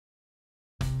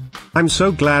I'm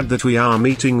so glad that we are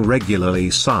meeting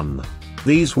regularly, son.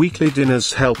 These weekly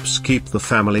dinners helps keep the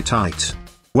family tight.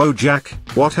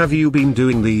 Wojak, what have you been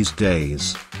doing these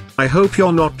days? I hope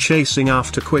you're not chasing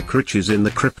after quick riches in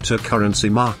the cryptocurrency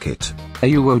market. Are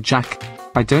you Wojak?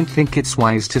 I don't think it's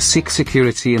wise to seek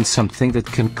security in something that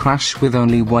can crash with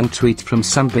only one tweet from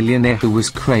some billionaire who was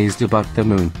crazed about the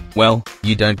moon. Well,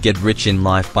 you don't get rich in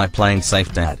life by playing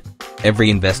safe, Dad. Every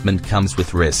investment comes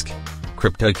with risk.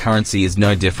 Cryptocurrency is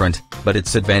no different, but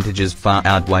its advantages far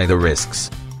outweigh the risks.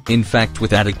 In fact,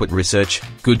 with adequate research,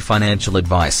 good financial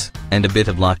advice, and a bit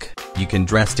of luck, you can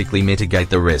drastically mitigate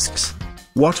the risks.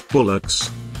 What bullocks?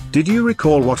 Did you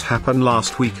recall what happened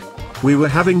last week? We were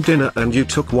having dinner and you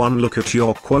took one look at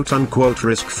your quote-unquote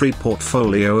risk-free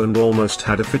portfolio and almost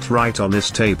had a fit right on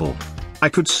this table. I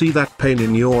could see that pain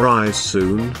in your eyes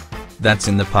soon. That's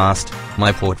in the past.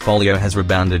 My portfolio has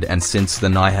rebounded, and since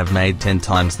then I have made 10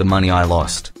 times the money I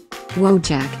lost.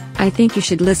 Wojak, I think you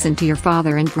should listen to your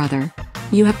father and brother.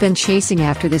 You have been chasing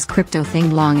after this crypto thing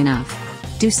long enough.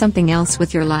 Do something else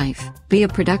with your life, be a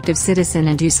productive citizen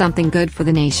and do something good for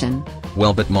the nation.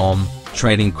 Well, but Mom,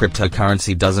 trading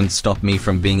cryptocurrency doesn't stop me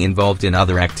from being involved in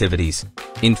other activities.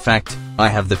 In fact, I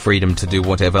have the freedom to do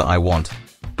whatever I want.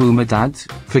 Boomer Dad,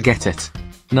 forget it.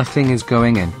 Nothing is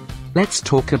going in. Let's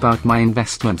talk about my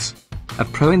investments. A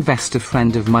pro-investor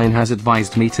friend of mine has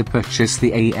advised me to purchase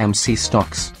the AMC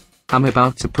stocks. I'm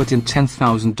about to put in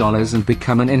 $10,000 and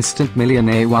become an instant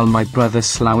millionaire while my brother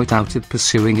slough it out at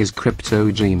pursuing his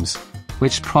crypto dreams.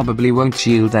 Which probably won't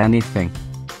yield anything.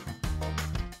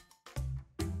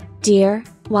 Dear,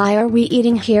 why are we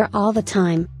eating here all the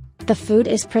time? The food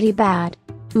is pretty bad.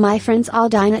 My friends all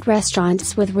dine at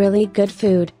restaurants with really good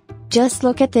food. Just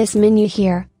look at this menu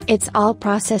here, it's all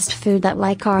processed food that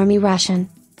like army ration.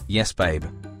 Yes, babe.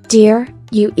 Dear,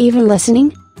 you even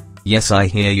listening? Yes, I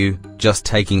hear you, just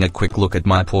taking a quick look at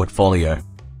my portfolio.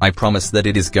 I promise that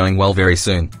it is going well very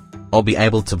soon. I'll be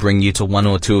able to bring you to one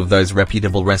or two of those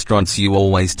reputable restaurants you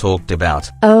always talked about.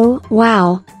 Oh,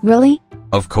 wow, really?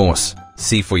 Of course,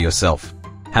 see for yourself.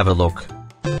 Have a look.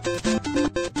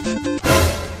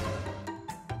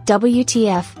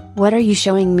 WTF, what are you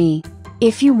showing me?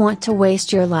 If you want to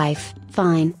waste your life,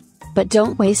 fine. But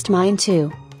don't waste mine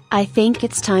too. I think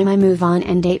it's time I move on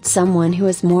and date someone who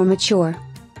is more mature.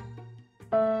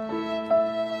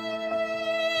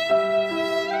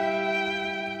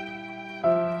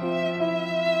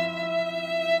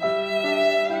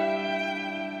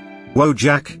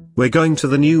 Wojak, we're going to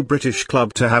the new British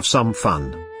club to have some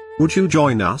fun. Would you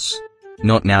join us?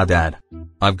 Not now, Dad.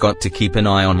 I've got to keep an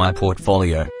eye on my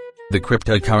portfolio. The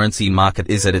cryptocurrency market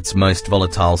is at its most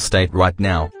volatile state right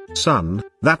now. Son,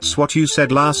 that's what you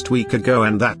said last week ago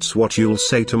and that's what you'll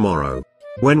say tomorrow.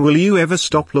 When will you ever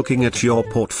stop looking at your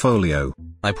portfolio?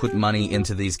 I put money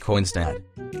into these coins, Dad.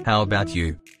 How about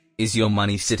you? Is your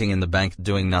money sitting in the bank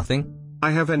doing nothing?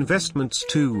 I have investments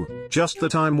too, just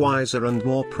that I'm wiser and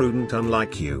more prudent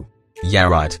unlike you. Yeah,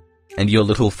 right. And your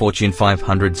little Fortune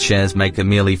 500 shares make a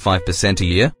merely 5% a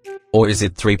year? Or is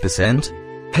it 3%?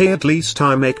 Hey, at least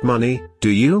I make money, do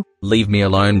you? Leave me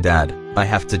alone, Dad. I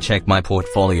have to check my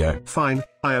portfolio. Fine,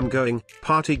 I am going.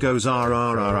 Party goes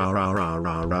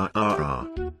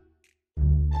RRRRRRRRRR.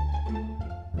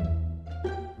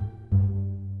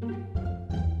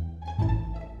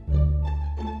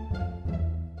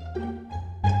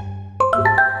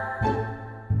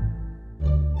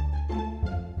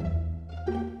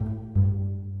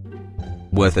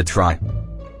 Worth a try.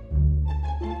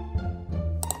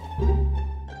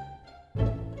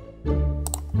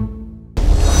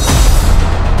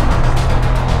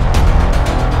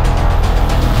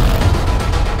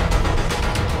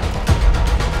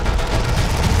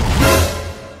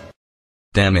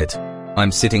 Damn it.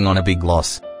 I'm sitting on a big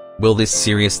loss. Will this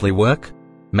seriously work?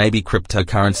 Maybe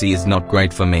cryptocurrency is not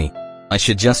great for me. I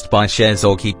should just buy shares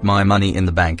or keep my money in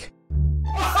the bank.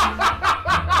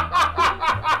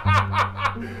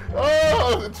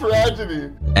 Oh, the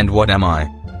tragedy. And what am I?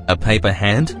 A paper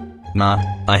hand? Nah,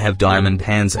 I have diamond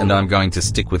hands and I'm going to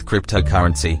stick with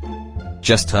cryptocurrency.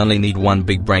 Just only need one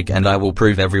big break and I will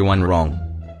prove everyone wrong.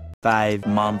 5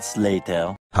 months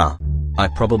later. Huh. I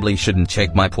probably shouldn't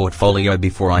check my portfolio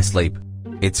before I sleep.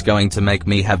 It's going to make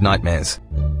me have nightmares.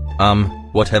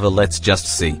 Whatever, let's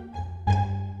just see.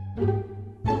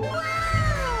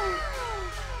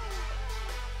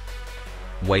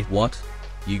 Wait, what?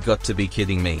 You got to be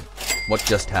kidding me. What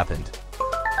just happened?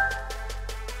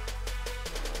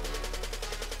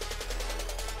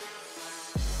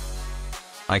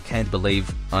 I can't believe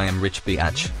I am rich,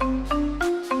 biatch.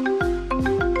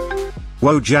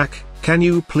 Wojak, can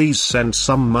you please send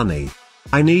some money?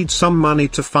 I need some money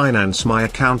to finance my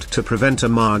account to prevent a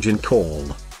margin call.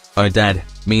 Oh Dad,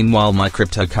 meanwhile my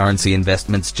cryptocurrency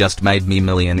investments just made me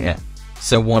millionaire.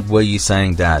 So what were you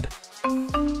saying, Dad?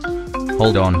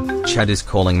 Hold on, Chad is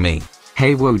calling me.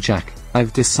 Hey Wojak,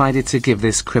 I've decided to give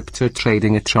this crypto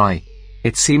trading a try.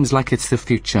 It seems like it's the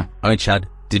future. Oh Chad,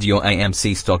 did your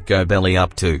AMC stock go belly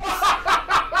up too?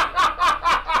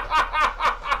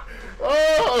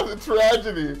 Oh, the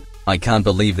tragedy. I can't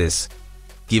believe this.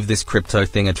 Give this crypto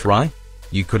thing a try?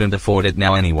 You couldn't afford it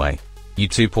now anyway. You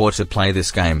too poor to play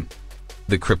this game.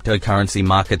 The cryptocurrency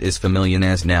market is for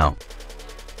millionaires now.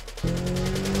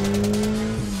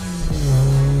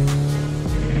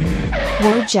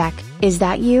 Wojak, is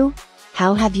that you?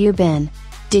 How have you been?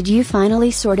 Did you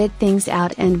finally sorted things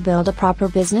out and build a proper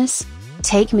business?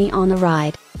 Take me on a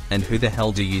ride. And who the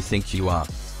hell do you think you are?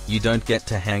 You don't get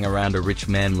to hang around a rich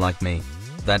man like me.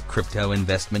 That crypto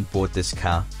investment bought this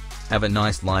car. Have a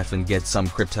nice life and get some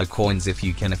crypto coins if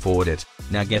you can afford it.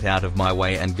 Now get out of my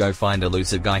way and go find a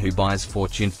loser guy who buys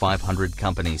Fortune 500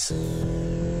 companies.